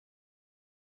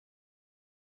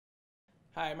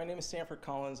Hi, my name is Sanford.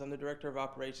 I'm the Director of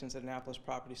Operations at Annapolis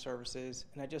Property Services,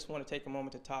 and I just want to take a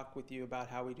moment to talk with you about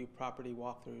how we do property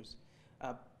walkthroughs.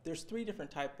 There's three different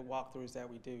types of walkthroughs that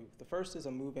we do. The first is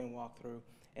a move-in walkthrough,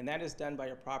 and that is done by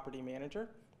your property manager.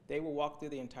 They will walk through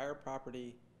the entire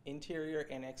property, interior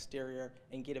and exterior,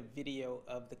 and get a video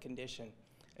of the condition.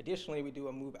 Additionally, we do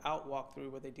a move-out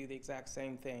walkthrough where they do the exact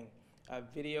same thing. A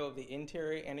video of the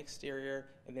interior and exterior,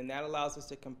 and then that allows us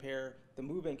to compare the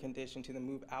move-in condition to the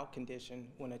move-out condition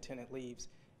when a tenant leaves.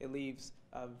 It leaves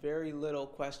very little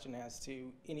question as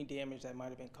to any damage that might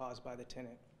have been caused by the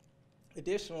tenant.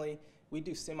 Additionally, we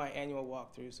do semi-annual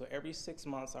walkthroughs. So every 6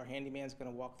 months, our handyman is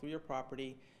going to walk through your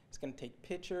property. He's going to take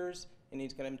pictures, and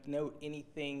he's going to note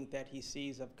anything that he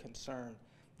sees of concern.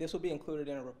 This will be included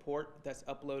in a report that's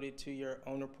uploaded to your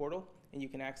owner portal, and you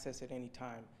can access it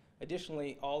anytime.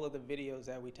 Additionally, all of the videos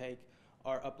that we take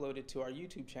are uploaded to our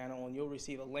YouTube channel, and you'll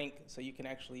receive a link so you can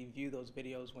actually view those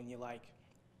videos when you like.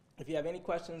 If you have any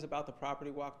questions about the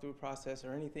property walkthrough process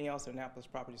or anything else at Annapolis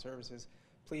Property Services,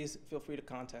 please feel free to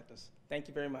contact us. Thank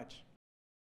you very much.